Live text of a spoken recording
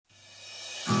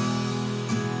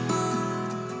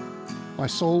My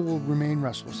soul will remain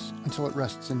restless until it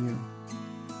rests in you.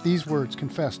 These words,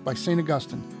 confessed by St.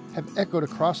 Augustine, have echoed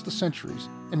across the centuries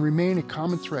and remain a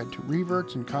common thread to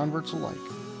reverts and converts alike.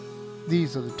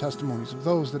 These are the testimonies of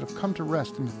those that have come to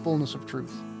rest in the fullness of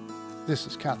truth. This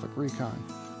is Catholic Recon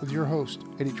with your host,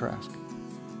 Eddie Trask.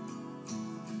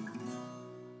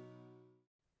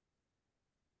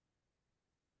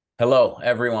 Hello,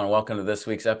 everyone. Welcome to this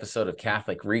week's episode of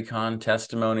Catholic Recon,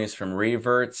 Testimonies from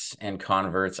Reverts and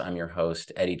Converts. I'm your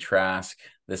host, Eddie Trask.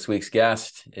 This week's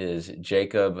guest is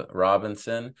Jacob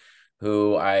Robinson,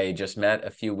 who I just met a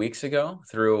few weeks ago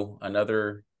through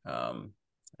another, I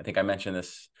think I mentioned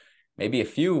this maybe a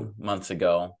few months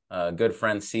ago, good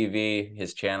friend CV.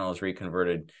 His channel is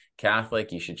Reconverted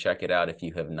Catholic. You should check it out if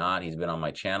you have not. He's been on my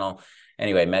channel.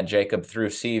 Anyway, met Jacob through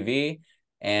CV.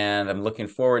 And I'm looking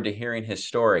forward to hearing his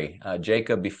story.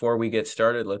 Jacob, before we get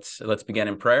started, let's begin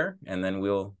in prayer, and then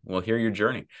we'll hear your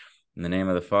journey. In the name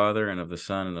of the Father, and of the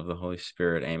Son, and of the Holy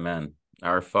Spirit, amen.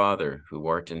 Our Father, who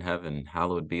art in heaven,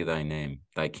 hallowed be thy name.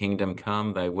 Thy kingdom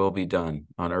come, thy will be done,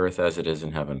 on earth as it is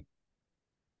in heaven.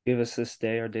 Give us this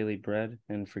day our daily bread,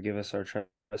 and forgive us our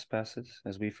trespasses,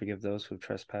 as we forgive those who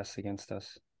trespass against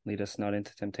us. Lead us not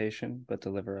into temptation, but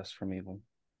deliver us from evil.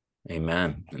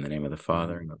 Amen. In the name of the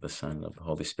Father, and of the Son, and of the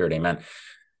Holy Spirit. Amen.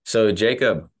 So,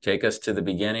 Jacob, take us to the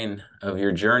beginning of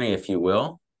your journey, if you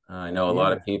will. I know a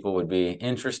lot of people would be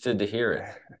interested to hear it.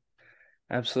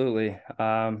 Absolutely.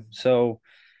 So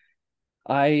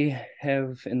I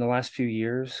have, in the last few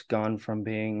years, gone from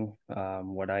being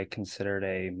what I considered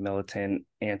a militant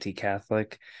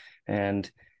anti-Catholic and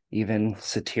even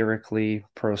satirically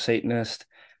pro-Satanist,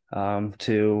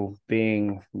 to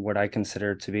being what I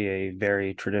consider to be a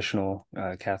very traditional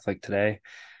Catholic today.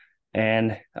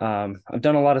 And I've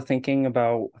done a lot of thinking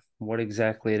about what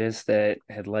exactly it is that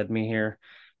had led me here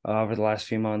over the last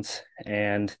few months.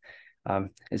 And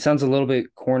it sounds a little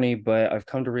bit corny, but I've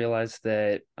come to realize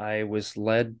that I was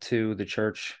led to the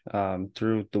church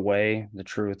through the way, the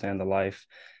truth, and the life.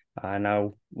 And I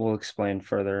will explain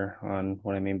further on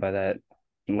what I mean by that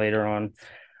later on.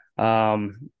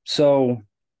 So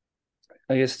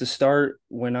I guess to start,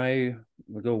 when I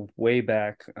go way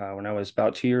back, when I was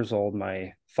about 2 years old,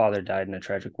 my father died in a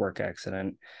tragic work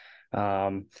accident.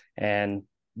 And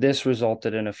this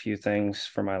resulted in a few things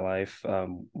for my life.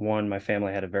 One, my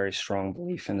family had a very strong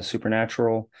belief in the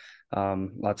supernatural,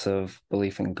 lots of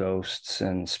belief in ghosts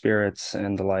and spirits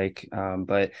and the like,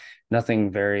 but nothing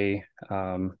very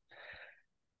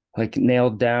like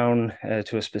nailed down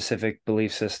to a specific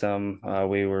belief system. I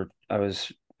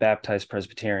was baptized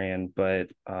Presbyterian, but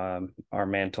our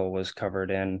mantle was covered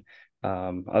in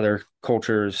other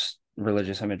cultures,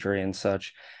 religious imagery and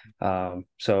such. So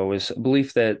it was a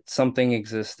belief that something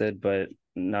existed, but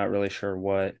not really sure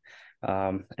what.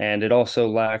 And it also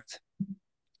lacked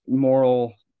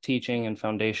moral teaching and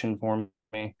foundation for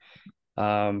me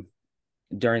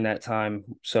during that time.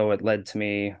 So it led to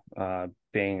me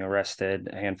being arrested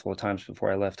a handful of times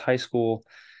before I left high school.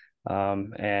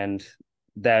 And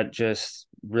that just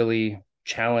really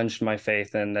challenged my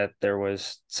faith in that there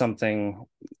was something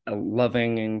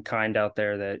loving and kind out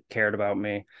there that cared about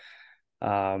me.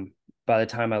 By the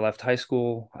time I left high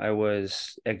school, I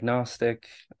was agnostic,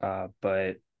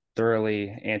 but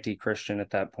thoroughly anti-Christian at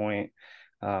that point.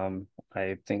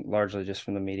 I think largely just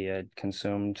from the media I'd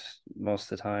consumed most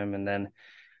of the time. And then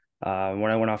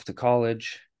when I went off to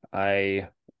college, I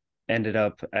ended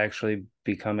up actually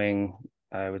becoming,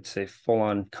 I would say,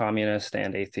 full-on communist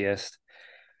and atheist.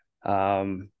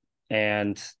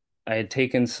 And I had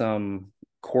taken some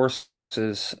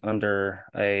courses under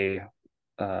a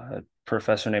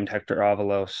professor named Hector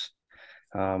Avalos,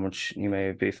 which you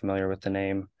may be familiar with the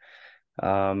name.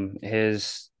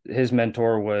 His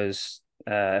mentor was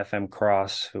F.M.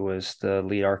 Cross, who was the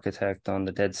lead architect on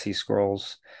the Dead Sea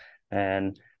Scrolls.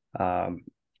 And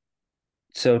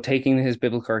so taking his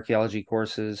biblical archaeology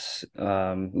courses,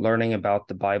 learning about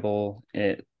the Bible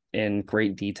in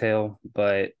great detail,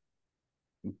 but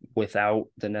without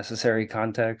the necessary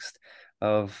context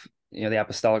of the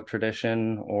apostolic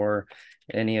tradition or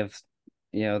any of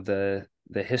the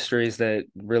histories that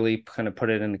really kind of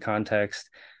put it into context.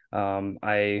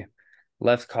 I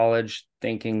left college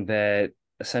thinking that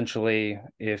essentially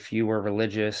if you were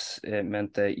religious, it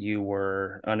meant that you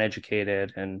were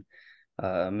uneducated and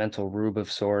a mental rube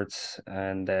of sorts,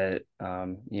 and that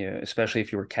especially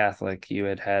if you were Catholic, you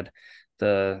had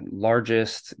the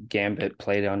largest gambit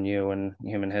played on you in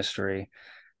human history.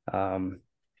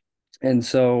 And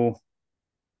so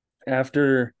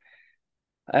after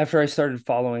I started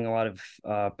following a lot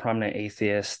of prominent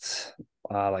atheists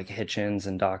like Hitchens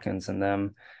and Dawkins and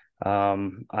them,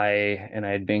 I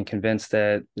had been convinced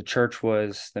that the church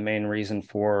was the main reason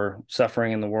for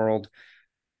suffering in the world.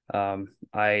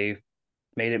 I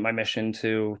made it my mission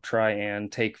to try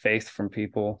and take faith from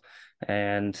people,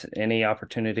 and any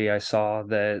opportunity I saw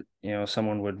that,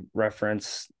 someone would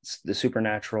reference the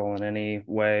supernatural in any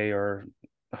way or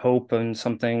hope in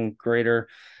something greater,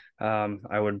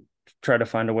 I would try to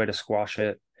find a way to squash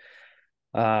it.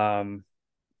 Um,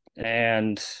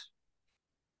 and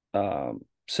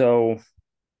so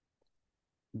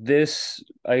this,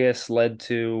 I guess, led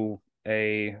to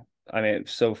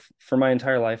for my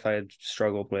entire life, I had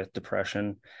struggled with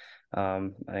depression. I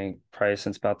think probably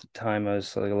since about the time I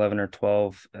was like 11 or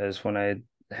 12 is when I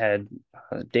had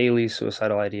daily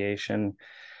suicidal ideation.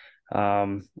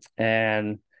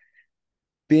 And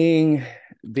being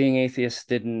atheist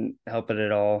didn't help it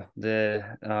at all.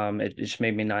 It just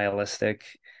made me nihilistic.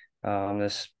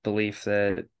 This belief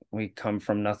that we come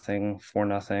from nothing for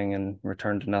nothing and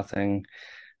return to nothing.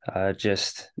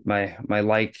 Just my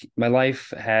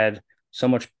life had so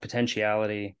much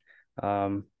potentiality,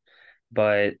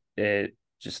 but it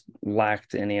just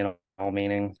lacked any and all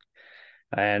meaning.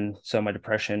 And so my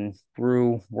depression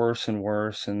grew worse and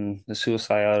worse, and the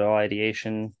suicidal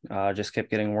ideation just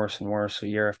kept getting worse and worse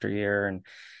year after year. And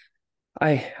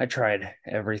I tried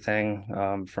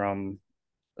everything, from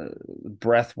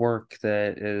breath work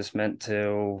that is meant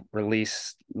to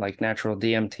release like natural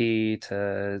DMT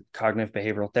to cognitive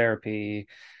behavioral therapy,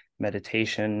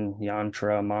 meditation,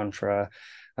 yantra, mantra.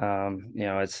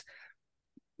 It's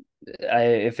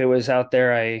if it was out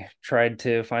there, I tried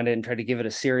to find it and try to give it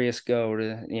a serious go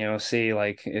to, see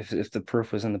like if the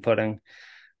proof was in the pudding.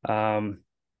 Um,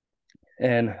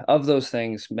 and of those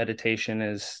things, meditation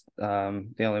is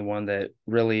the only one that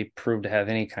really proved to have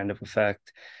any kind of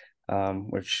effect,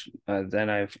 which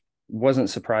then I wasn't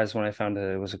surprised when I found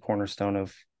that it was a cornerstone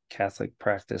of Catholic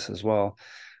practice as well.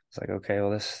 It's like, okay,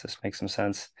 well, this makes some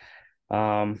sense.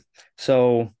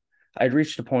 So I'd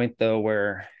reached a point though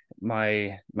where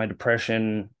my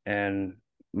depression and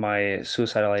my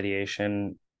suicidal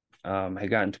ideation had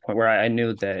gotten to a point where I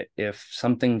knew that if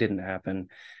something didn't happen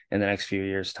in the next few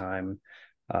years' time,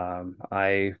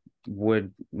 I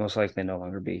would most likely no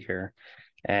longer be here.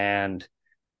 And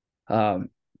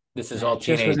This is all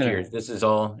just teenage within years. This is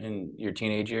all in your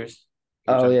teenage years.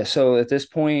 oh yeah, so at this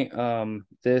point,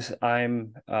 this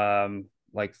I'm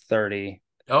like 30.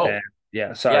 And Oh, yeah,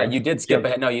 yeah, sorry, you did skip jump.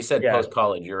 ahead. No, you said Yeah, post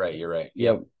college. You're right. You're right.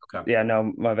 yep. Yep. Okay. Yeah,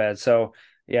 no, my bad. So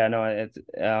yeah, no,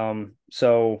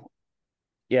 so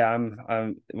yeah,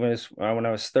 when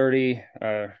I was 30,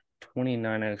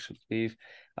 29, I actually believe.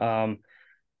 um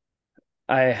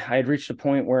I had reached a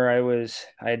point where I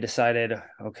had decided,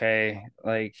 okay,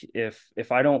 like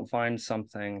if I don't find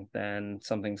something, then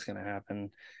something's gonna happen.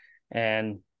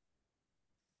 And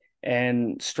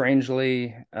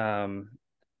strangely,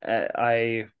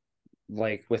 I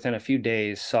like within a few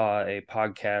days saw a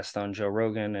podcast on Joe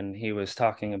Rogan, and he was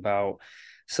talking about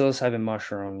psilocybin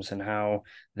mushrooms and how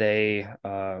they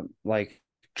like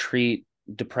treat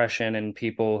depression in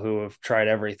people who have tried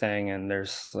everything, and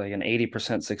there's like an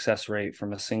 80% success rate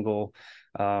from a single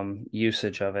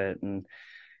usage of it. And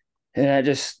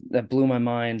that blew my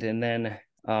mind. And then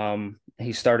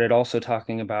he started also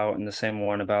talking about, in the same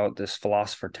one, about this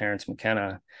philosopher Terence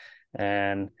McKenna,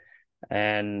 and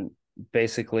and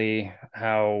basically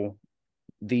how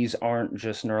these aren't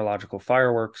just neurological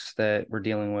fireworks that we're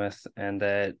dealing with, and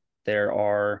that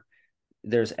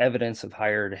there's evidence of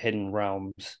higher hidden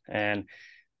realms. And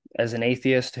as an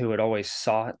atheist who had always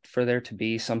sought for there to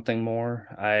be something more,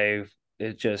 I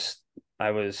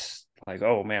was like,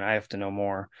 oh man, I have to know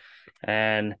more.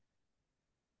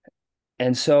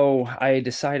 And so I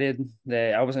decided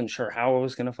that I wasn't sure how I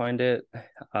was going to find it,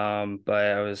 but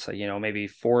I was, maybe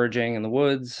foraging in the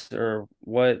woods or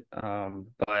what.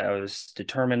 But I was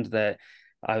determined that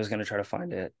I was going to try to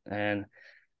find it. And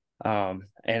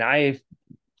I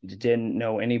didn't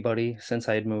know anybody since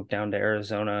I had moved down to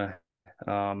Arizona.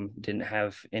 Didn't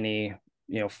have any,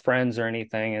 friends or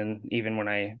anything. And even when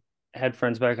I had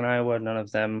friends back in Iowa, none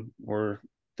of them were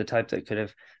the type that could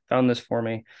have found this for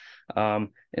me. And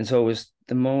so it was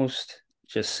the most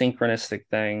just synchronistic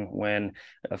thing when,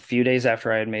 a few days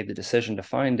after I had made the decision to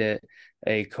find it,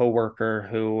 a coworker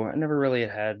who I never really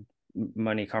had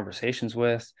many conversations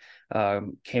with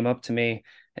came up to me.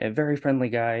 A very friendly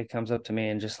guy comes up to me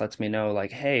and just lets me know,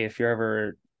 like, hey, if you're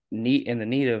ever in the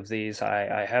need of these,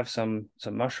 I have some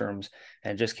mushrooms.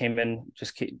 And just came in,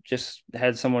 just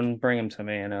had someone bring them to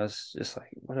me, and I was just like,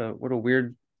 what a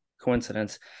weird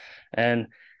coincidence. And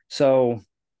so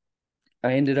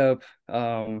I ended up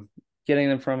getting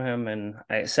them from him, and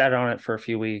I sat on it for a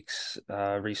few weeks,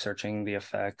 researching the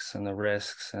effects and the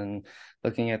risks and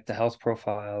looking at the health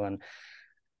profile and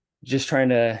just trying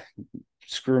to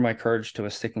screw my courage to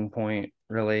a sticking point,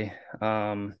 really.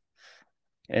 And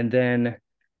then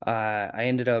I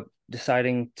ended up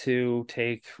deciding to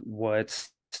take what's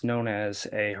known as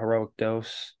a heroic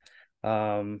dose,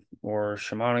 or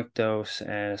shamanic dose,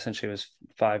 and essentially it was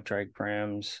 5 dry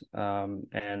grams,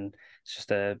 and it's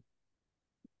just a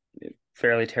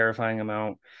fairly terrifying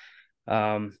amount.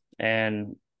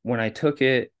 And when I took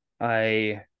it,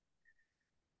 I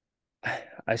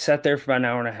sat there for about an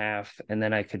hour and a half, and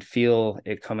then I could feel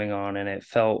it coming on, and it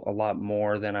felt a lot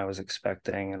more than I was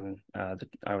expecting. And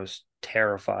I was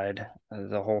terrified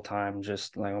the whole time,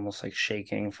 just like almost like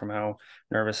shaking from how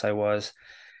nervous I was.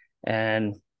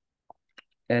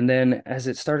 And then as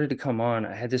it started to come on,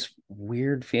 I had this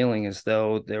weird feeling as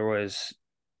though there was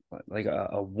like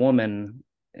a woman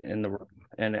in the room.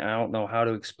 And I don't know how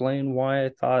to explain why I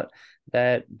thought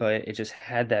that, but it just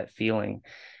had that feeling.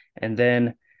 And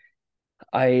then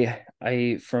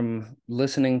I from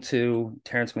listening to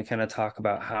Terrence McKenna talk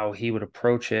about how he would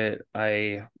approach it,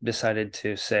 I decided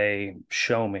to say,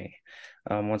 show me,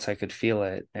 once I could feel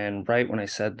it. And right when I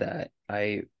said that,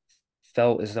 I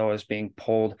felt as though I was being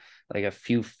pulled like a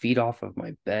few feet off of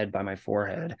my bed by my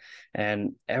forehead,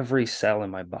 and every cell in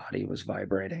my body was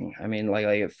vibrating. I mean, like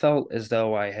it felt as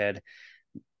though I had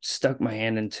stuck my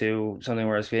hand into something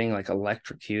where I was being like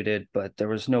electrocuted, but there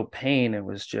was no pain. It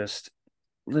was just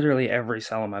literally every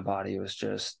cell in my body was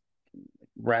just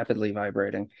rapidly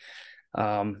vibrating,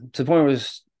 to the point where it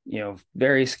was,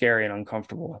 very scary and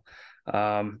uncomfortable.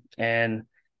 And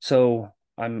so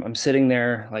I'm sitting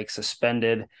there like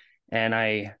suspended, and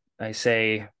I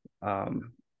say,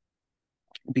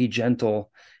 be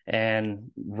gentle.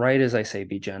 And right as I say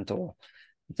be gentle,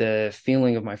 the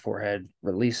feeling of my forehead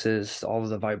releases, all of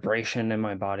the vibration in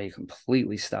my body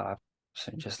completely stops,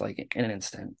 and just like in an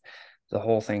instant the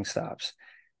whole thing stops,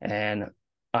 and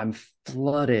I'm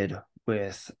flooded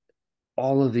with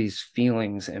all of these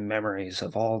feelings and memories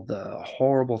of all the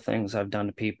horrible things I've done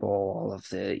to people, all of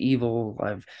the evil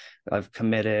I've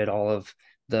committed, all of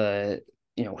the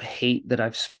hate that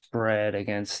I've spread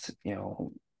against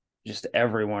just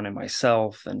everyone and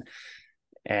myself. And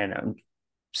I'm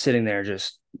sitting there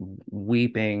just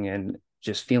weeping and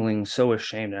just feeling so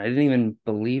ashamed. And I didn't even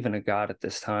believe in a God at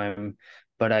this time,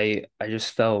 but I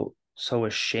just felt so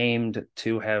ashamed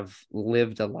to have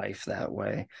lived a life that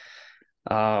way.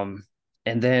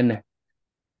 And then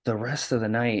the rest of the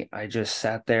night, I just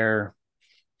sat there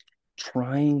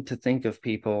trying to think of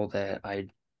people that I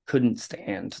couldn't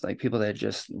stand, like people that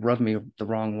just rubbed me the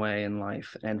wrong way in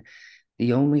life. And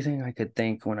the only thing I could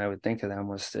think when I would think of them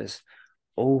was this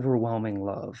overwhelming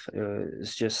love. It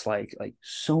was just like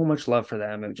so much love for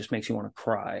them. It just makes you want to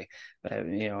cry.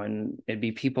 And it'd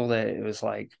be people that it was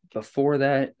like before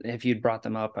that, if you'd brought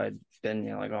them up, I'd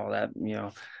been, like all that,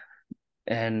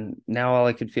 and now all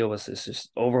I could feel was this just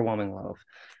overwhelming love.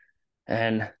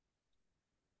 And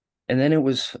then it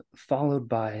was followed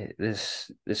by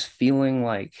this feeling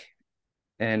like,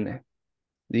 and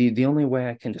the only way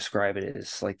I can describe it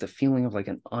is like the feeling of like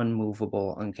an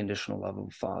unmovable, unconditional love of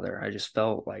a father. I just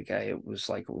felt like I was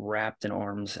like wrapped in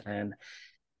arms, and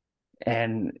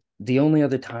the only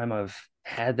other time I've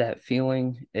had that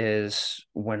feeling is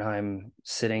when I'm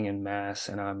sitting in mass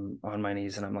and I'm on my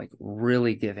knees and I'm like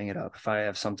really giving it up. If I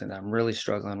have something that I'm really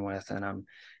struggling with, and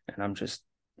I'm just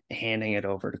handing it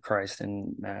over to Christ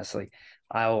in mass, like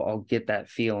I'll get that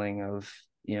feeling of,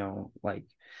 like,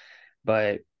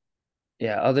 but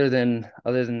yeah, other than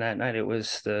that night, it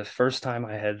was the first time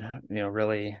I had,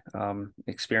 really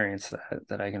experienced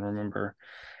that I can remember.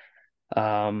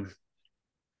 Um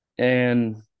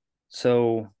and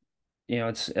so,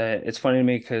 it's funny to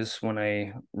me because when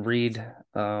I read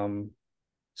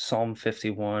Psalm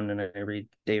 51 and I read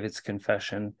David's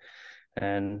confession,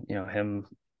 and him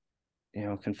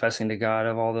confessing to God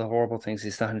of all the horrible things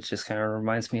he's done, it just kind of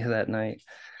reminds me of that night.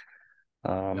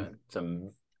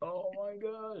 Oh my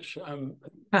gosh, I'm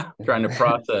trying to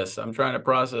process. I'm trying to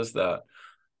process that.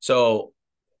 So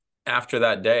after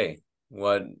that day,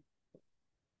 what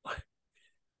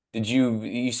did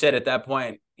you said at that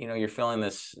point, you're feeling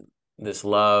this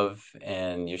love,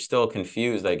 and you're still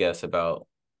confused, I guess, about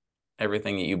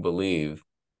everything that you believe.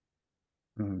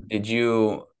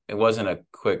 Mm-hmm. It wasn't a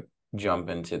quick jump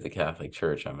into the Catholic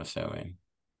Church, I'm assuming,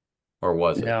 or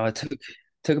was it? No, it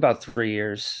took about 3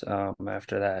 years,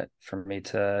 after that for me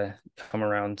to come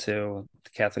around to the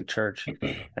Catholic Church.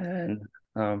 And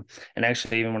and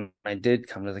actually, even when I did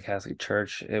come to the Catholic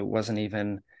Church, it wasn't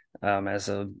even as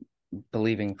a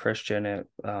believing Christian. It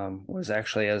was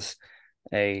actually as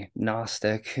a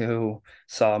Gnostic who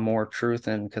saw more truth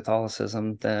in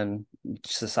Catholicism than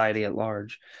society at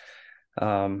large.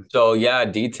 So yeah,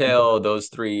 detail those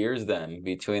 3 years then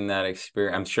between that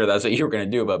experience. I'm sure that's what you were going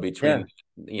to do, but Yeah. between,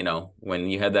 when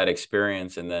you had that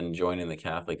experience and then joining the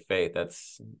Catholic faith,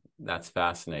 that's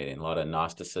fascinating. A lot of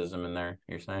Gnosticism in there,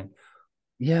 you're saying?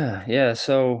 Yeah, yeah.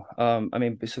 So, I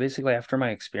mean, so basically after my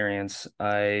experience,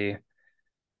 I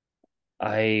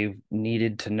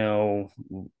needed to know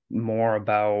more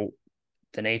about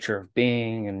the nature of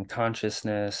being and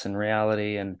consciousness and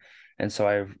reality, and so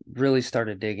I really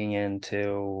started digging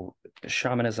into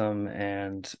shamanism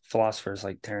and philosophers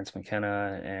like Terence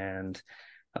McKenna and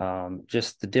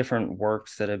just the different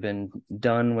works that have been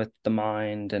done with the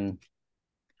mind, and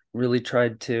really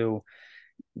tried to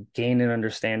gain an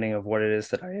understanding of what it is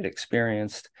that I had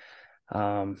experienced.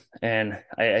 And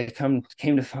I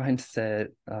came to find that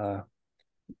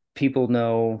people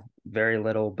know very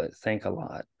little but think a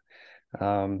lot.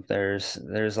 There's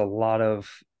a lot of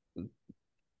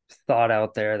thought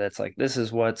out there that's like, this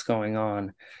is what's going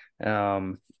on.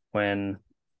 When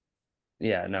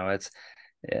yeah, no,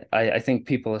 I think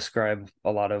people ascribe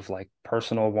a lot of like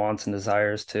personal wants and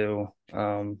desires to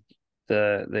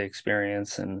the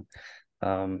experience, and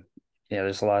yeah,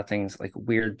 there's a lot of things like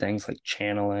weird things like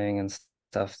channeling and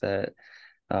stuff that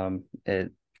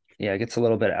it yeah, it gets a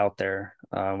little bit out there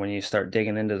when you start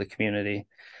digging into the community.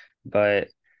 But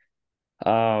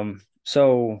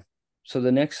so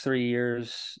the next 3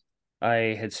 years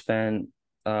I had spent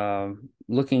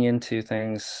looking into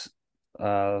things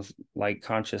like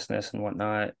consciousness and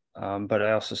whatnot. But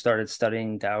I also started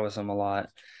studying Taoism a lot,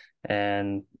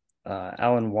 and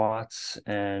Alan Watts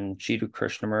and Jiddu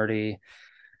Krishnamurti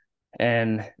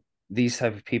and these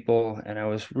type of people. And I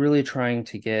was really trying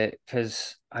to get,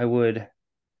 because I would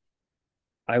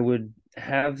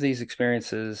have these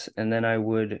experiences, and then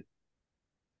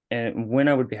and when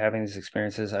I would be having these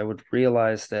experiences, I would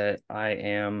realize that I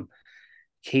am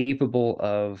capable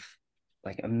of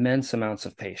like immense amounts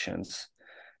of patience,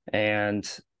 and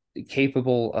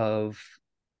capable of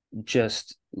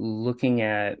just looking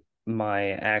at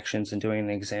my actions and doing an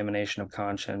examination of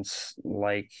conscience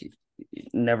like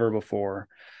never before.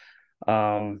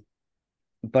 Um,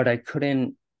 but I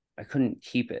couldn't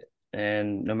keep it.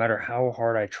 And no matter how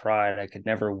hard I tried, I could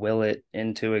never will it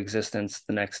into existence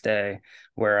the next day,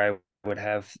 where I would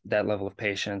have that level of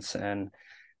patience and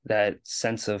that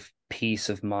sense of peace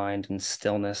of mind and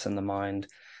stillness in the mind.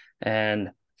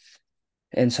 And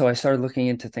so I started looking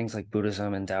into things like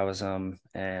Buddhism and Taoism,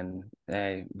 and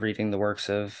reading the works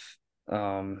of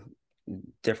um,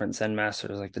 different Zen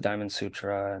masters like the Diamond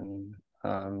Sutra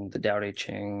and the Tao Te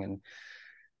Ching,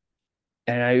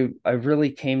 and I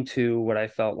really came to what I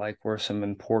felt like were some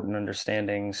important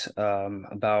understandings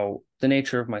about the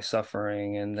nature of my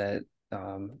suffering, and that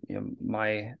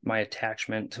my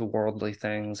attachment to worldly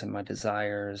things and my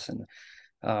desires, and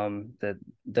that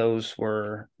those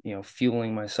were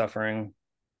fueling my suffering.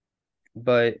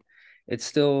 But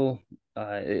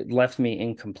it left me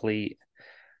incomplete.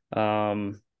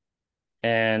 Um,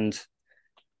 and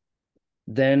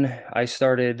then I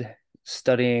started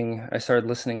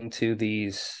listening to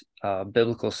these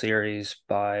biblical series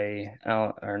by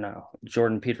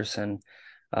Jordan Peterson,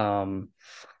 um,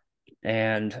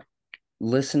 and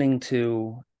listening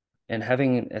to and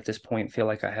having at this point feel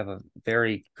like I have a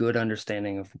very good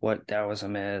understanding of what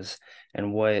Taoism is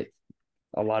and what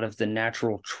a lot of the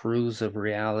natural truths of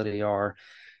reality are.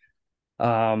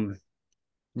 Um,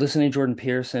 Listening to Jordan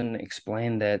Peterson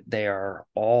explain that they are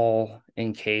all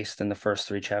encased in the first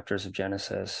three chapters of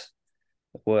Genesis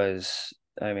was,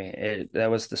 I mean,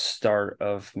 that was the start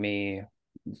of me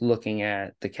looking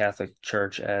at the Catholic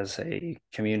Church as a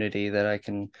community that I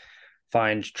can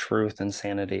find truth and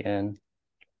sanity in.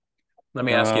 Let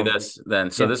me ask you Um, this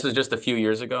then. So yeah, this was just a few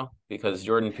years ago, because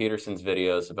Jordan Peterson's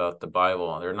videos about the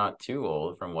Bible, they're not too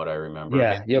old from what I remember. Maybe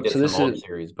yeah, he yep. did So some this old is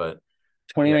series, but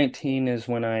yeah, 2019 is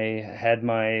when I had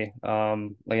my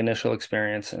like initial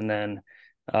experience, and then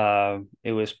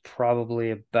it was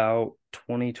probably about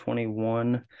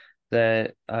 2021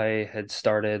 that I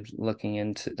started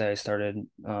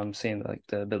seeing like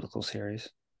the biblical series.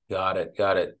 got it,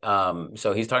 got it.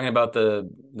 So he's talking about the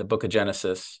book of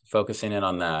Genesis, focusing in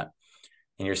on that.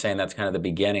 And you're saying that's kind of the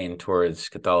beginning towards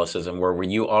Catholicism, where were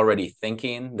you already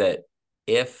thinking that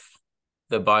if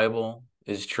the Bible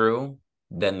is true,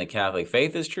 then the Catholic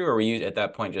faith is true? Or were you at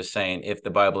that point just saying, if the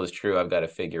Bible is true, I've got to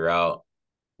figure out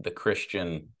the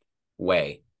Christian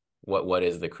way? What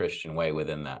is the Christian way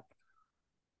within that?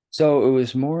 So it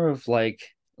was more of like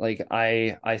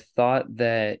I thought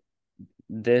that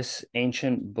this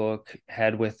ancient book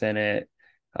had within it,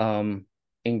 um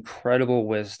incredible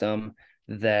wisdom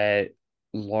that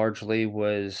largely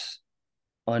was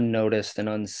unnoticed and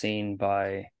unseen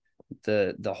by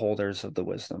the holders of the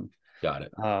wisdom. Got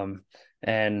it.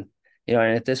 And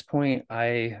and at this point,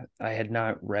 I had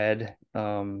not read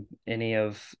any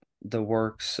of the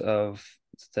works of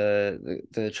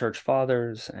the church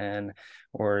fathers, and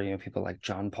or people like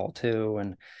John Paul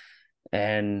II,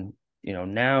 and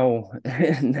now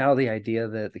now the idea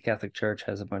that the Catholic Church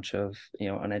has a bunch of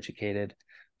uneducated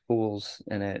fools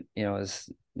in it is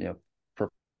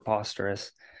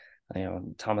preposterous.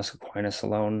 Thomas Aquinas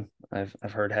alone, I've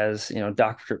heard, has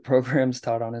doctorate programs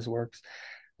taught on his works.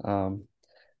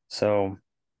 So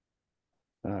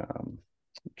I'm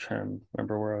trying to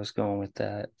remember where I was going with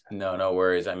that. No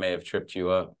worries. I may have tripped you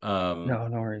up. No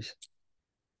worries.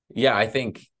 Yeah, I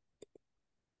think.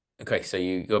 Okay, so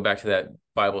you go back to that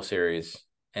Bible series,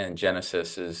 and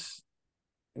Genesis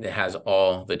it has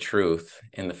all the truth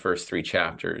in the first 3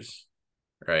 chapters,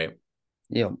 right?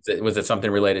 Yep. Was it something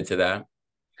related to that?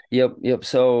 Yep.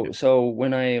 So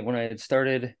when I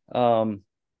started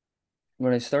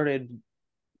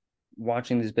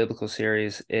watching these biblical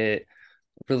series, it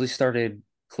really started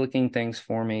clicking things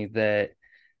for me that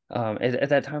at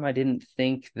that time I didn't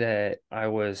think that I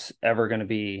was ever going to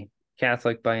be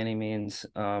Catholic by any means,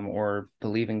 or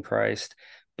believe in Christ,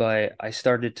 but I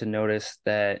started to notice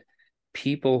that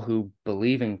people who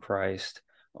believe in Christ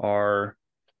are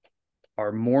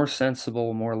more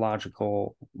sensible, more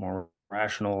logical, more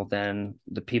rational than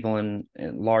the people in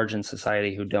large in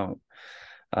society who don't.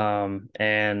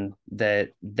 And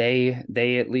that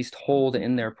they at least hold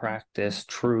in their practice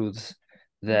truths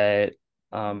that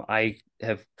I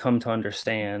have come to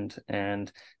understand,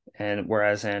 and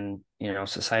whereas in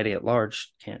society at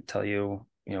large can't tell you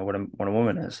what a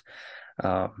woman is.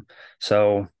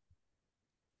 So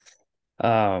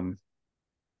um,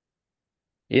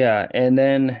 yeah, and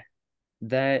then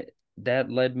that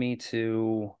led me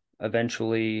to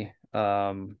eventually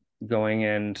going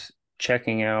and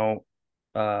checking out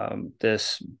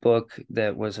this book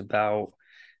that was about,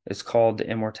 it's called The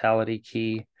Immortality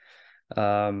Key.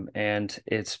 And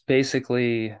it's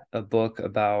basically a book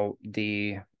about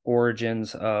the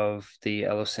origins of the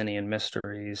Eleusinian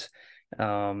mysteries,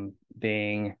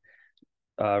 being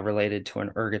related to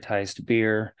an ergotized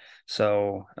beer.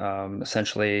 So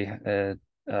essentially a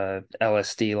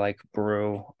LSD-like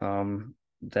brew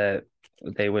that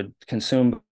they would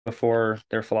consume before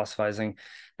their philosophizing.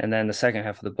 And then the second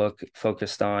half of the book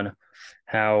focused on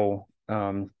how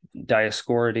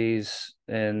Dioscorides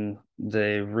in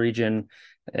the region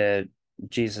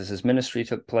Jesus's ministry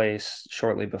took place,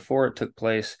 shortly before it took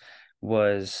place,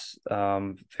 was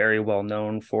very well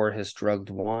known for his drugged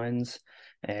wines,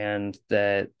 and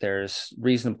that there's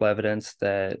reasonable evidence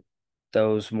that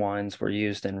those wines were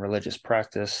used in religious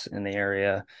practice in the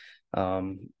area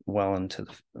well into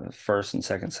the first and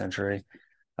second century.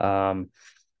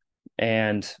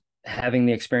 And having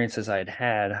the experiences I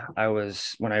had,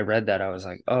 when I read that, I was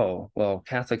like, oh, well,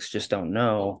 Catholics just don't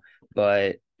know,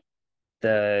 but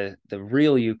the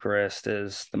real Eucharist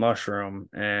is the mushroom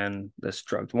and this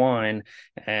drugged wine,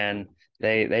 and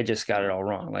they just got it all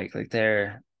wrong.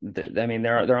 I mean,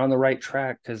 they're on the right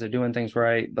track because they're doing things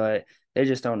right, but they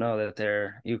just don't know that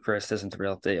their Eucharist isn't the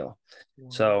real deal.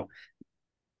 So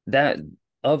that,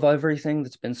 of everything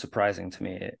that's been surprising to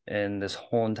me in this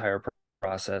whole entire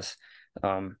process,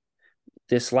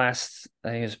 this last, I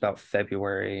think it was about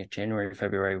January,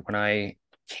 February, when I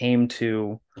came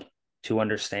to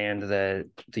understand that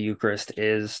the Eucharist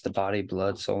is the body,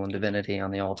 blood, soul, and divinity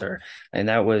on the altar. And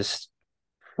that was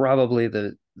probably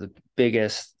the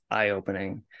biggest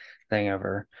eye-opening thing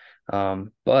ever.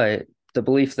 But the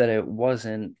belief that it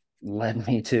wasn't led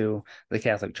me to the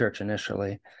Catholic Church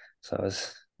initially. So it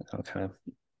was kind of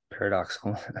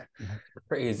paradoxical.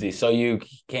 Crazy. So you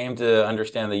came to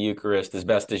understand the Eucharist as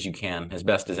best as you can, as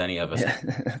best as any of us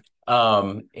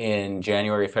Yeah. in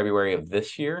January, February of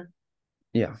this year.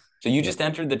 Yeah. So you just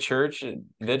entered the church at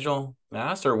Vigil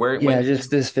Mass, or where? Yeah, When?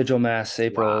 just this Vigil Mass,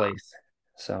 April Wow. 8th.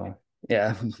 So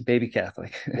yeah, baby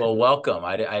Catholic. Well, welcome.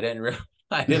 I didn't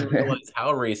realize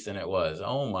how recent it was.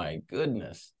 Oh my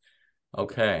goodness.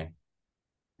 Okay.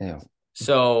 Yeah.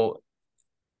 So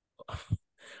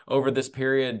over this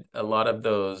period, a lot of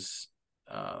those,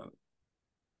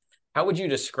 how would you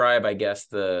describe, I guess,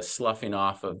 the sloughing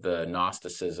off of the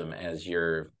Gnosticism as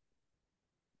you're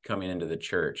coming into the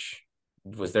church?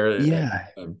 Was there Yeah.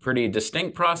 a pretty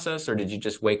distinct process, or did you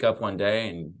just wake up one day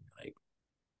and like,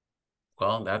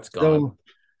 well, that's gone?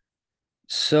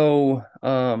 So So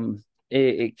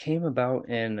it came about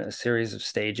in a series of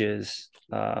stages.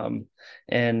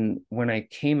 And when I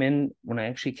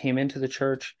actually came into the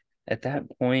church, at that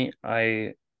point,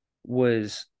 I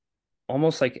was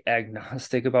almost like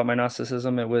agnostic about my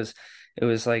Gnosticism. It was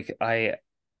like I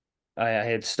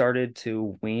had started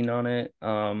to wean on it.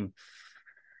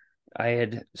 I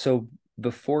had so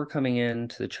before coming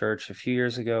into the church a few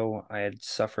years ago, I had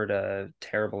suffered a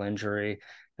terrible injury,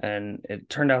 and it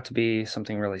turned out to be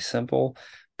something really simple,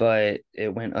 but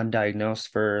it went undiagnosed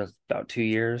for about 2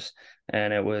 years,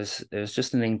 and it was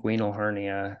just an inguinal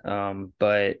hernia.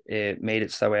 But it made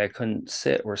it so that way I couldn't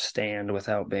sit or stand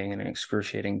without being in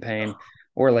excruciating pain,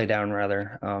 or lay down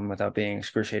rather, without being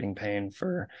excruciating pain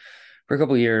for a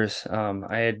couple of years.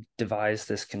 I had devised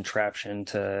this contraption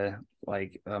to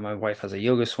my wife has a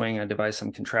yoga swing. I devised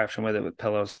some contraption with it with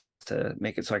pillows to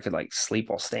make it so I could like sleep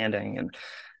while standing, and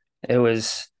it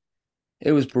was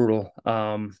it was brutal.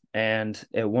 And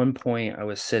at one point I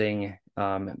was standing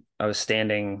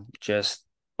just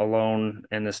alone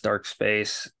in this dark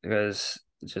space because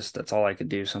just that's all I could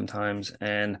do sometimes.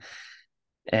 And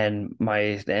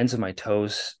the ends of my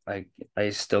toes, I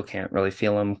still can't really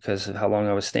feel them because of how long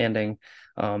I was standing.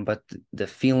 But the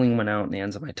feeling went out in the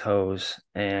ends of my toes,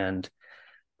 and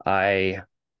I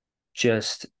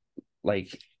just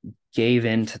like gave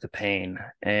in to the pain.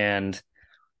 And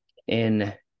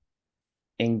in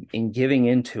in giving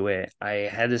into it, I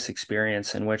had this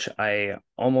experience in which I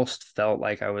almost felt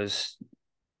like I was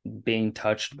being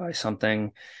touched by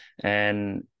something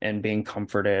and being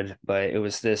comforted, but it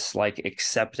was this like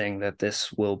accepting that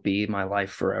this will be my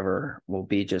life forever, will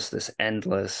be just this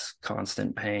endless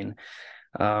constant pain.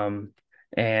 Um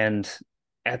and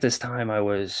at this time I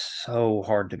was so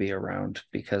hard to be around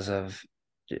because of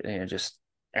just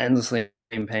endlessly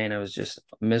in pain. I was just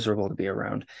miserable to be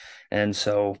around. And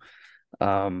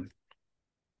um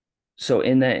so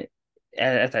in that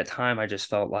at that time I just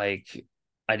felt like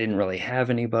I didn't really have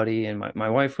anybody, and my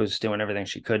wife was doing everything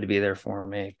she could to be there for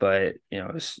me, but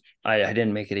I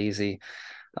didn't make it easy.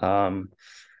 um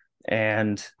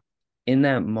and in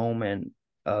that moment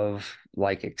of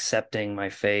like accepting my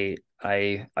fate,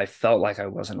 I felt like I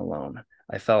wasn't alone.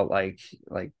 I felt like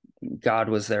God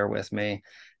was there with me,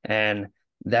 and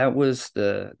that was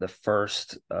the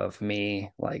first of me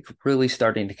like really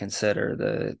starting to consider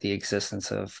the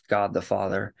existence of God the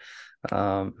Father.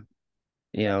 um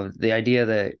the idea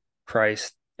that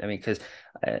Christ, I mean, because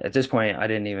at this point I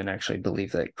didn't even actually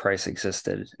believe that Christ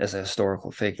existed as a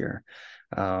historical figure.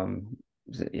 um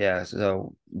yeah,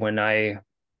 so when I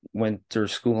went through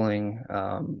schooling,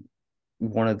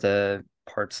 one of the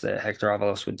parts that Hector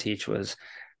Avalos would teach was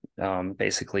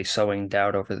basically sowing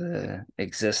doubt over the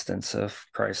existence of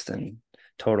Christ in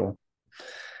total.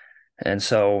 And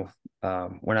so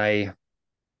when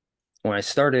I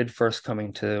started first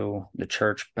coming to the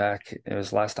church back, it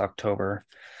was last October.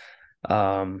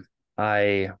 um,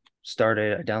 I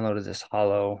downloaded this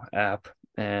Hollow app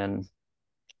and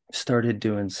started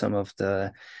doing some of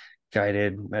the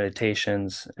guided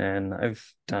meditations, and I've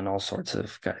done all sorts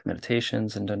of guided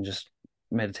meditations and done just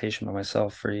meditation by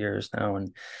myself for years now.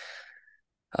 And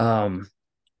um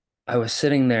I was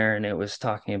sitting there and it was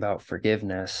talking about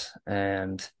forgiveness,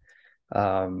 and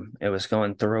it was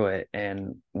going through it,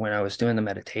 and when I was doing the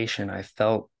meditation I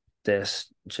felt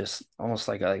this just almost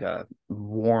like a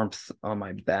warmth on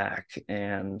my back,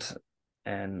 and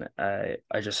I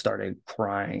just started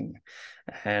crying,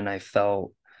 and I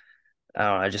don't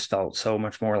know, I just felt so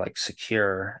much more like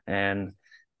secure.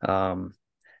 Um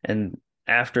and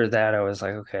after that I was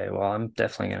like, okay, well, I'm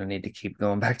definitely gonna need to keep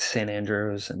going back to St.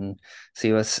 Andrews and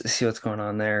see what's going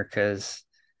on there. Because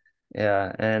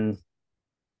yeah. And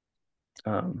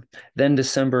um then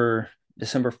December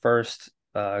 1st,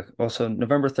 also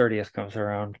November 30th comes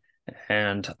around,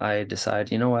 and I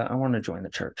decide, you know what, I want to join the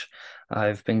church.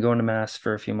 I've been going to mass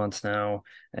for a few months now,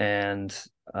 and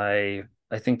I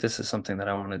think this is something that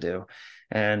I want to do.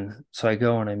 And so I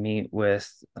go and I meet with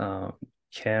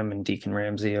Kim and Deacon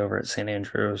Ramsey over at St.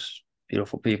 Andrews,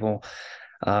 beautiful people.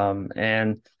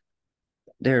 And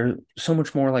they're so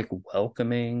much more like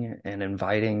welcoming and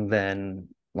inviting than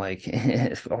like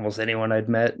almost anyone I'd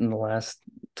met in the last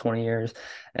 20 years.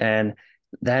 And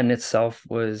that in itself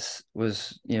was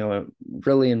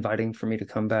really inviting for me to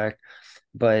come back.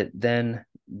 But then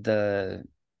the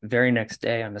very next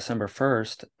day on December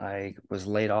 1st, I was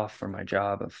laid off from my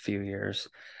job of a few years.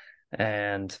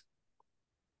 And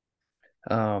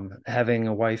having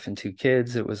a wife and two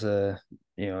kids, it was a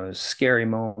scary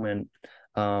moment.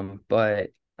 But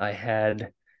I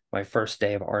had my first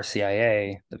day of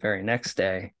RCIA the very next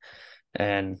day,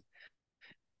 and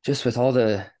just with all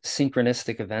the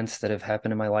synchronistic events that have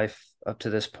happened in my life up to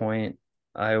this point,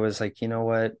 I was like, you know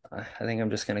what? I think I'm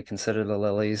just going to consider the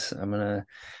lilies. I'm going to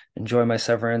enjoy my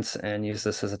severance and use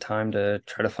this as a time to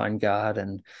try to find God.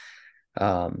 And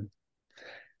um,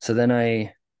 so then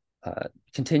I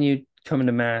continued coming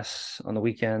to Mass on the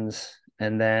weekends.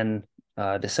 And then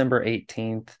December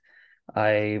 18th,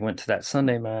 I went to that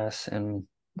Sunday Mass, and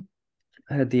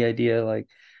I had the idea like,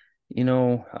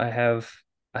 I have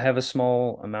a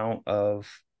small amount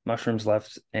of mushrooms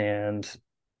left, and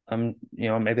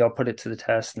maybe I'll put it to the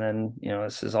test, and then,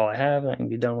 this is all I have and I can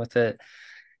be done with it.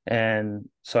 And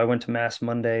so I went to Mass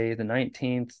Monday the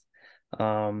 19th.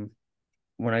 Um,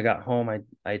 when I got home,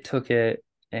 I took it,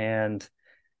 and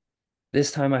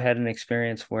this time I had an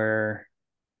experience where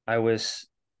I was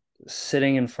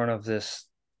sitting in front of this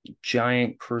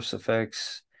giant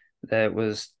crucifix that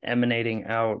was emanating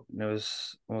out, and it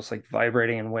was almost like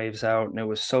vibrating in waves out, and it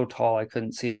was so tall I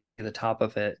couldn't see the top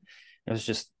of it. It was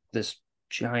just this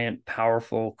giant,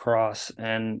 powerful cross,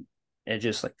 and it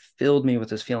just like filled me with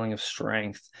this feeling of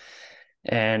strength.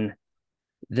 And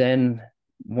then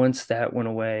once that went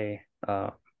away,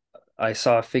 I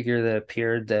saw a figure that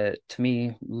appeared that to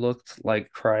me looked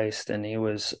like Christ, and he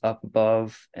was up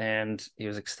above, and he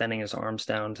was extending his arms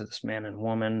down to this man and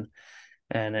woman,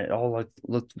 and it all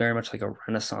looked very much like a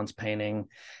Renaissance painting.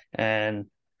 And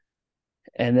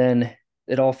and then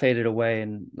it all faded away,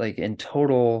 and like in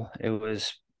total it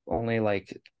was only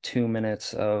like 2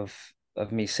 minutes of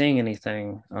me seeing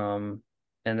anything. And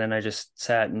then I just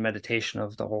sat in meditation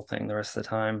of the whole thing the rest of the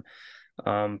time.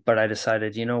 But I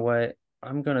decided, you know what,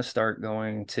 I'm gonna start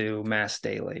going to Mass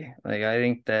daily. Like I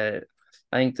think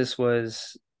this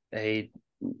was a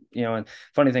and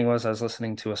funny thing was, I was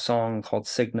listening to a song called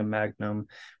Signum Magnum,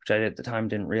 which I at the time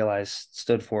didn't realize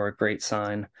stood for a great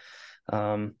sign.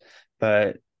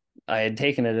 But I had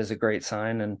taken it as a great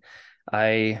sign, and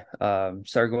I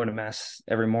started going to Mass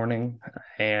every morning.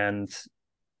 And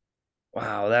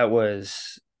wow, that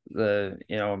was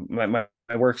my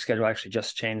work schedule actually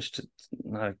just changed.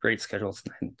 Not a great schedule. It's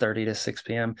 9:30 to 6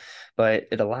 p.m., but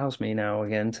it allows me now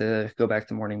again to go back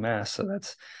to morning Mass. So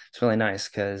it's really nice,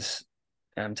 because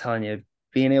I'm telling you,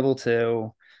 being able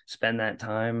to spend that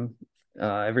time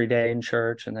every day in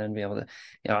church, and then be able to,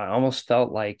 I almost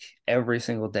felt like every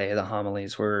single day the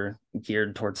homilies were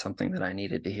geared towards something that I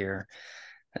needed to hear.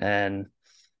 And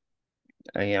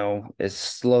as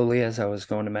slowly as I was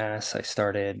going to Mass, I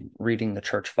started reading the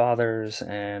church fathers,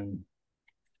 and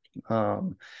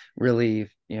really,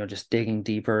 just digging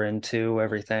deeper into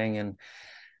everything. And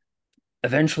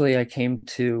eventually I came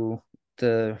to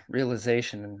the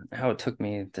realization, and how it took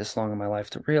me this long in my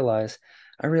life to realize,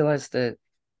 I realized that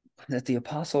the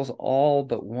apostles, all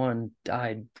but one,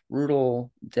 died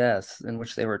brutal deaths in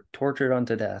which they were tortured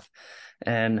unto death.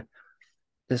 And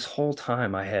this whole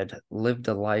time I had lived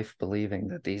a life believing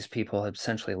that these people had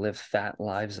essentially lived fat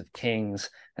lives of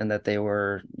kings, and that they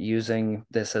were using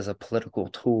this as a political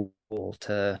tool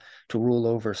to rule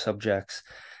over subjects.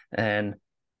 And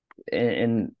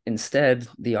instead,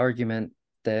 the argument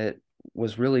that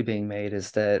was really being made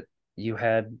is that you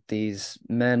had these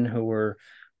men who were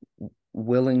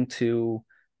willing to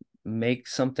make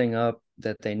something up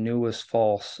that they knew was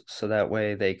false, so that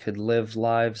way they could live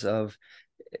lives of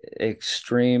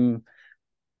extreme,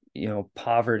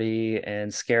 poverty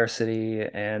and scarcity,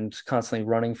 and constantly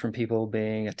running from people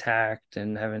being attacked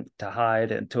and having to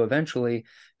hide, and to eventually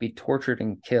be tortured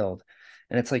and killed.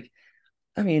 And it's like,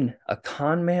 I mean, a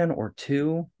con man or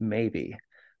two, maybe,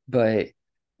 but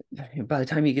by the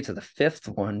time you get to the fifth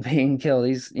one being killed,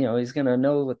 he's gonna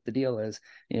know what the deal is.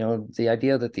 The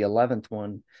idea that the 11th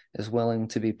one is willing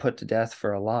to be put to death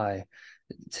for a lie,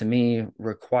 to me,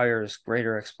 requires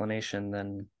greater explanation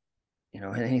than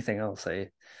anything else.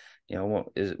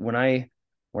 Is when I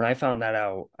found that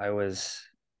out, I was,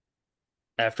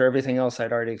 after everything else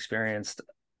I'd already experienced,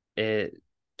 it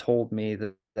told me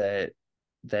that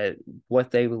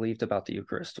what they believed about the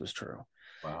Eucharist was true.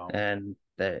 Wow. And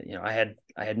that,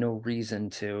 I had no reason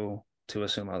to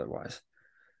assume otherwise.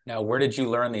 Now, where did you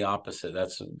learn the opposite?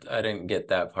 I didn't get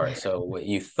that part. So what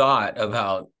you thought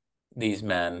about these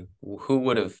men, who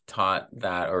would have taught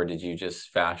that, or did you just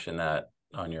fashion that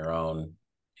on your own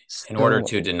in order So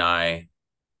to deny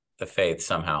the faith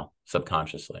somehow,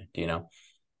 subconsciously? Do you know?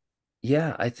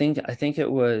 yeah, I think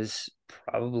it was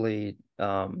probably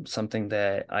something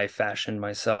that I fashioned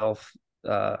myself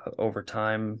over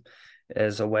time,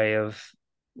 as a way of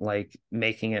like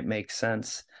making it make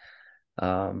sense.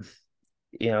 Um,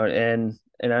 and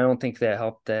I don't think that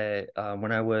helped that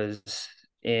when I was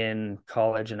in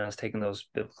college and I was taking those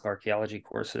biblical archaeology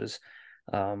courses,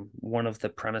 one of the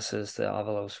premises that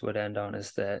Avalos would end on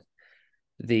is that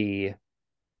the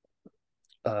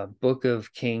Book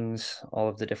of Kings, all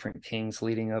of the different kings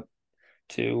leading up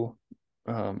to,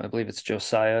 I believe it's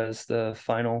Josiah is the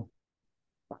final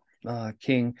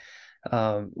king,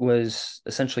 was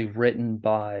essentially written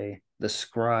by the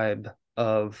scribe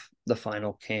of the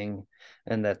final king,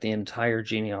 and that the entire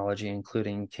genealogy,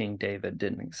 including King David,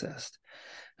 didn't exist.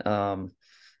 Um,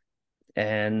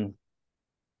 and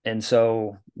and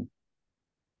so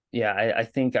yeah, I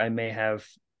think I may have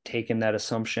taken that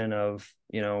assumption of,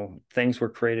 things were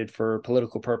created for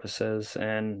political purposes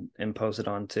and impose it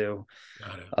onto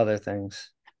Got it. other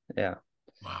things. Yeah.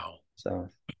 Wow. So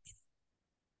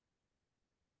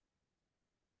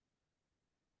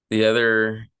The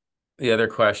other the other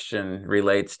question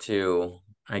relates to,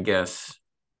 I guess,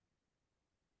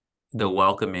 the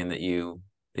welcoming that you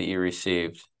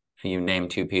received. You named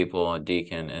two people, a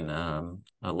deacon and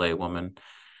a lay woman.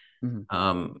 mhm.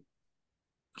 Um,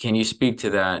 can you speak to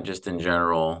that just in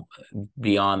general,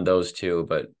 beyond those two,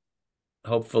 but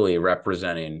hopefully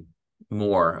representing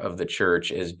more of the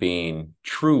church as being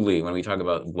truly, when we talk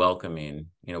about welcoming,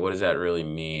 what does that really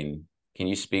mean? Can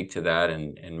you speak to that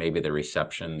and maybe the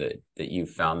reception that you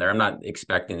found there? I'm not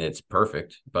expecting it's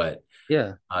perfect, but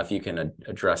Yeah. if you can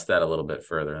address that a little bit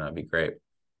further, that'd be great.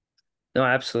 No,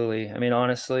 absolutely. I mean,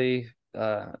 honestly,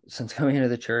 since coming into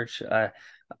the church,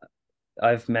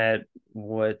 I've met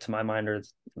what to my mind are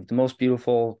the most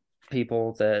beautiful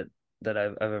people that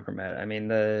I've ever met. I mean,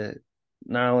 the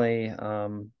not only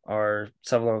are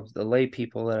several of the lay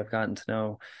people that I've gotten to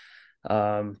know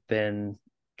been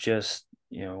just,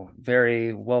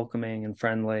 very welcoming and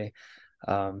friendly,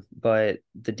 but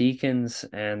the deacons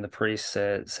and the priests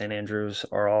at St. Andrew's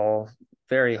are all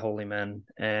very holy men,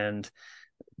 and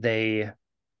they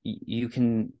you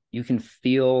can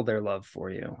feel their love for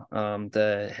you.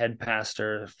 The head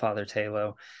pastor, Father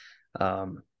Talo,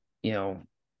 um, you know,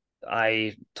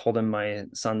 I told him my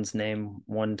son's name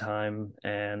one time,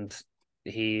 and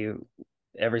he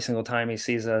every single time he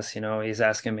sees us, he's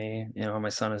asking me, how my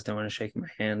son is doing and shaking my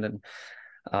hand, and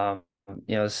um,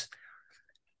 you know,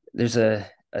 there's a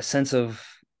sense of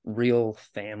real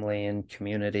family and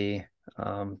community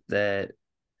that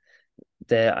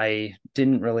I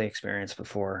didn't really experience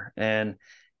before. And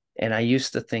I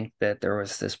used to think that there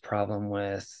was this problem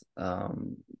with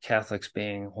Catholics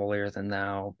being holier than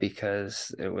thou,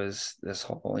 because it was this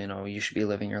whole, you should be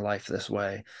living your life this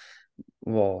way.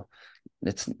 Well,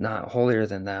 it's not holier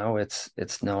than thou. It's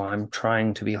no, I'm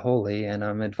trying to be holy, and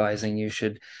I'm advising you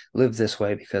should live this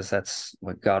way because that's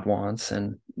what God wants,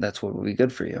 and that's what will be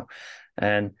good for you.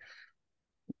 And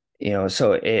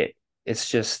so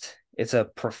it's a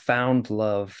profound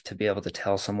love to be able to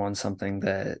tell someone something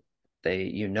that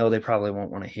they probably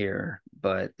won't want to hear,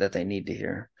 but that they need to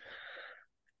hear.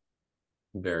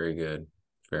 Very good.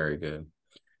 Very good.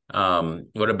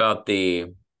 What about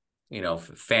the,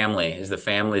 family? Did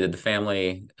the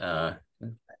family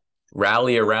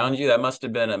rally around you? That must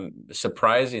have been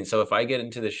surprising. So if I get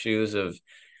into the shoes of,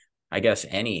 I guess,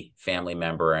 any family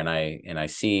member, and I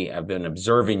see, I've been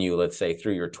observing you, let's say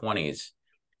through your 20s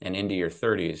and into your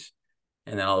 30s,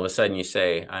 and then all of a sudden you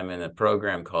say, I'm in a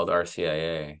program called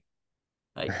RCIA.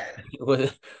 Like,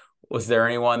 was there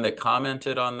anyone that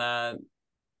commented on that?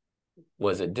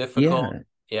 Was it difficult? Yeah.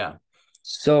 Yeah,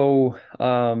 So,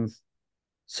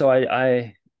 so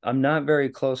I'm not very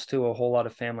close to a whole lot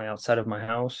of family outside of my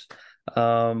house.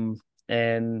 And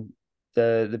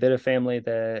the bit of family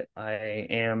that I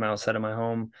am outside of my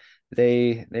home,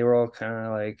 they were all kind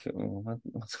of like,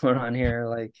 what's going on here?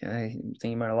 Like, I think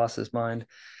he might have lost his mind.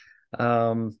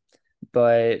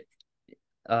 But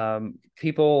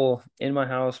people in my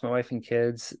house, my wife and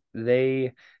kids,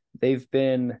 they've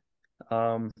been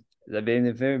um they've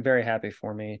been very, very happy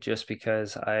for me, just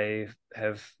because I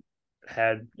have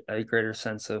had a greater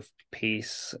sense of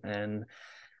peace and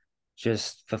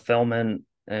just fulfillment.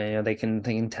 And they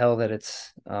can tell that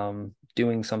it's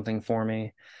doing something for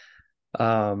me.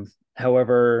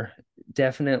 However,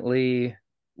 definitely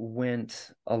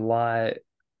went a lot,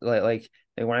 like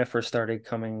when I first started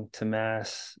coming to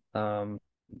mass, my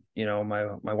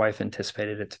wife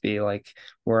anticipated it to be like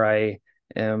where I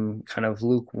am kind of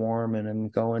lukewarm and I'm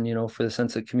going, for the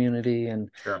sense of community, and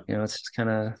sure. it's just kind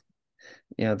of,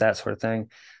 that sort of thing.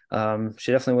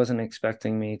 She definitely wasn't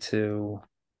expecting me to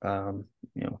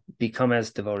become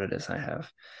as devoted as I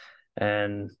have.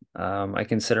 And I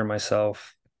consider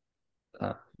myself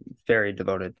uh, very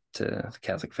devoted to the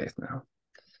Catholic faith now.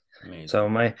 So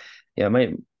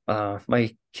Amazing.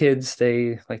 my kids,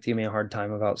 they like to give me a hard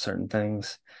time about certain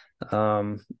things.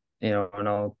 Um, and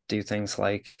I'll do things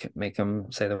like make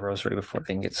them say the rosary before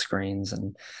they can get screens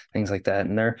and things like that.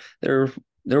 And they're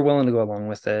willing to go along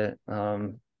with it.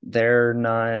 They're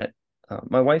not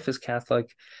my wife is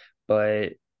Catholic,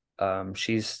 but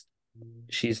she's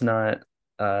not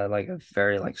like a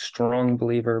very like strong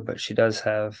believer, but she does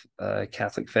have a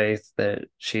Catholic faith that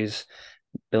she's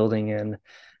building in.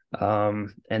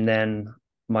 And then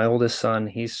my oldest son,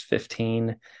 he's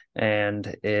 15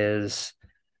 and is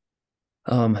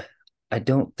um I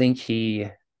don't think he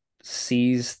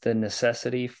sees the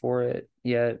necessity for it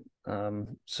yet.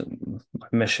 So my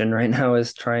mission right now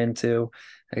is trying to,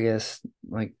 I guess,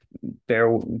 like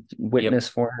bear Yep. witness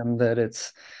for him that it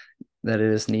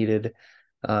is needed.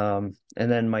 And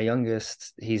then my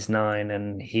youngest, he's 9,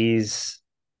 and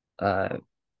uh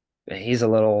he's a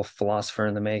little philosopher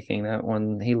in the making. That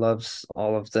one, he loves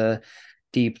all of the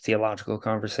deep theological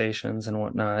conversations and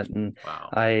whatnot, and Wow.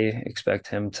 I expect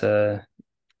him to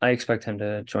I expect him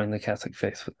to join the Catholic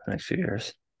faith for the next few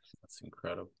years. That's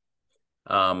incredible.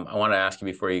 I want to ask you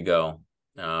before you go,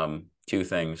 two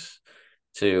things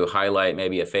to highlight,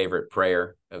 maybe a favorite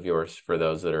prayer of yours for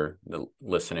those that are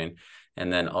listening,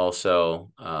 and then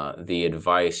also the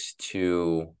advice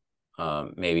to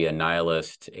maybe a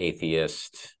nihilist,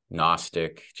 atheist,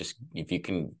 Gnostic. Just if you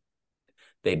can,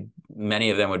 many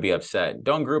of them would be upset.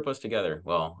 Don't group us together.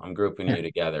 Well, I'm grouping you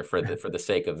together for the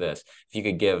sake of this. If you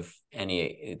could give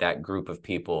that group of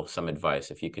people some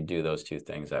advice, if you could do those two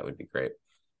things, that would be great.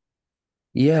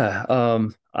 Yeah,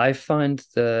 I find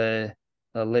the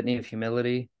Litany of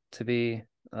Humility to be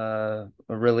a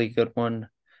really good one,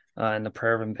 and the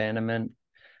Prayer of Abandonment.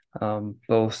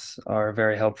 Both are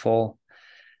very helpful.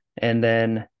 And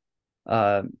then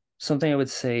uh, something I would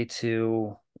say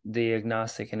to the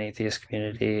agnostic and atheist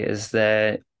community is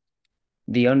that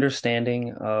the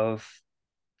understanding of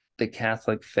the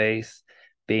Catholic faith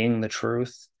being the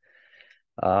truth,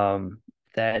 um,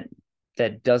 that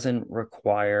that doesn't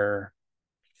require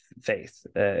faith.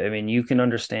 I mean, you can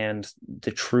understand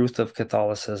the truth of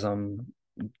Catholicism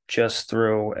just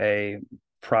through a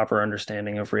proper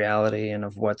understanding of reality and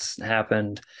of what's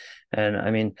happened. And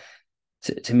I mean,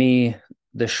 to me,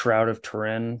 the Shroud of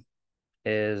Turin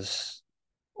is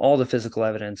all the physical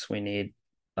evidence we need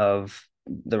of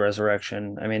the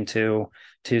resurrection. I mean, to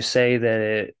say that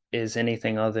it is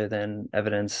anything other than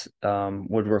evidence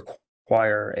would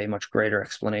require a much greater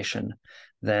explanation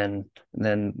than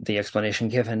the explanation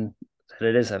given that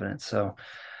it is evidence. So,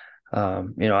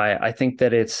 I think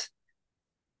that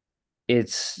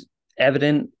it's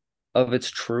evident of its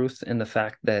truth in the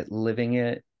fact that living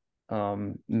it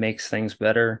makes things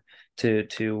better.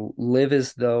 To live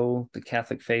as though the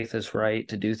Catholic faith is right,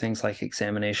 to do things like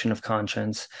examination of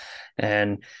conscience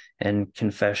and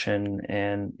confession,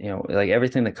 and like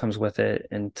everything that comes with it,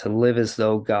 and to live as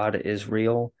though God is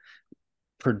real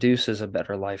produces a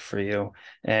better life for you.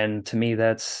 And to me,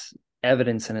 that's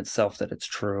evidence in itself that it's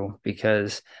true,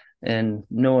 because in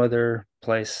no other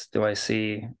place do I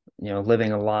see,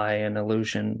 living a lie and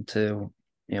illusion to,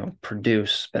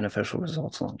 produce beneficial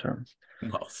results long term.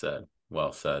 Well said.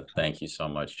 Well said. Thank you so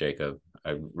much, Jacob.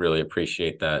 I really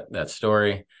appreciate that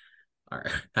story. All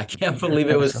right. I can't believe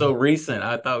it was so recent.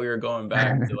 I thought we were going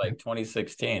back to like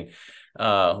 2016,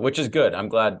 which is good. I'm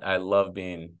glad. I love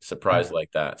being surprised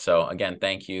like that. So again,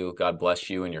 thank you. God bless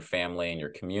you and your family and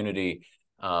your community.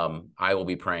 I will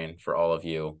be praying for all of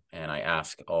you, and I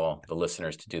ask all the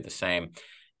listeners to do the same.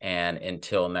 And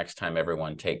until next time,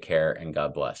 everyone, take care and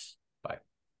God bless. Bye.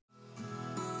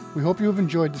 We hope you have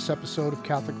enjoyed this episode of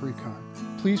Catholic Recon.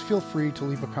 Please feel free to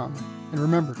leave a comment, and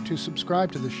remember to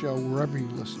subscribe to the show wherever you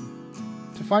listen.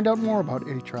 To find out more about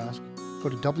Eddie Trask, go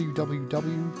to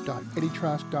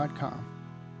www.eddietrask.com.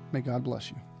 May God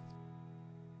bless you.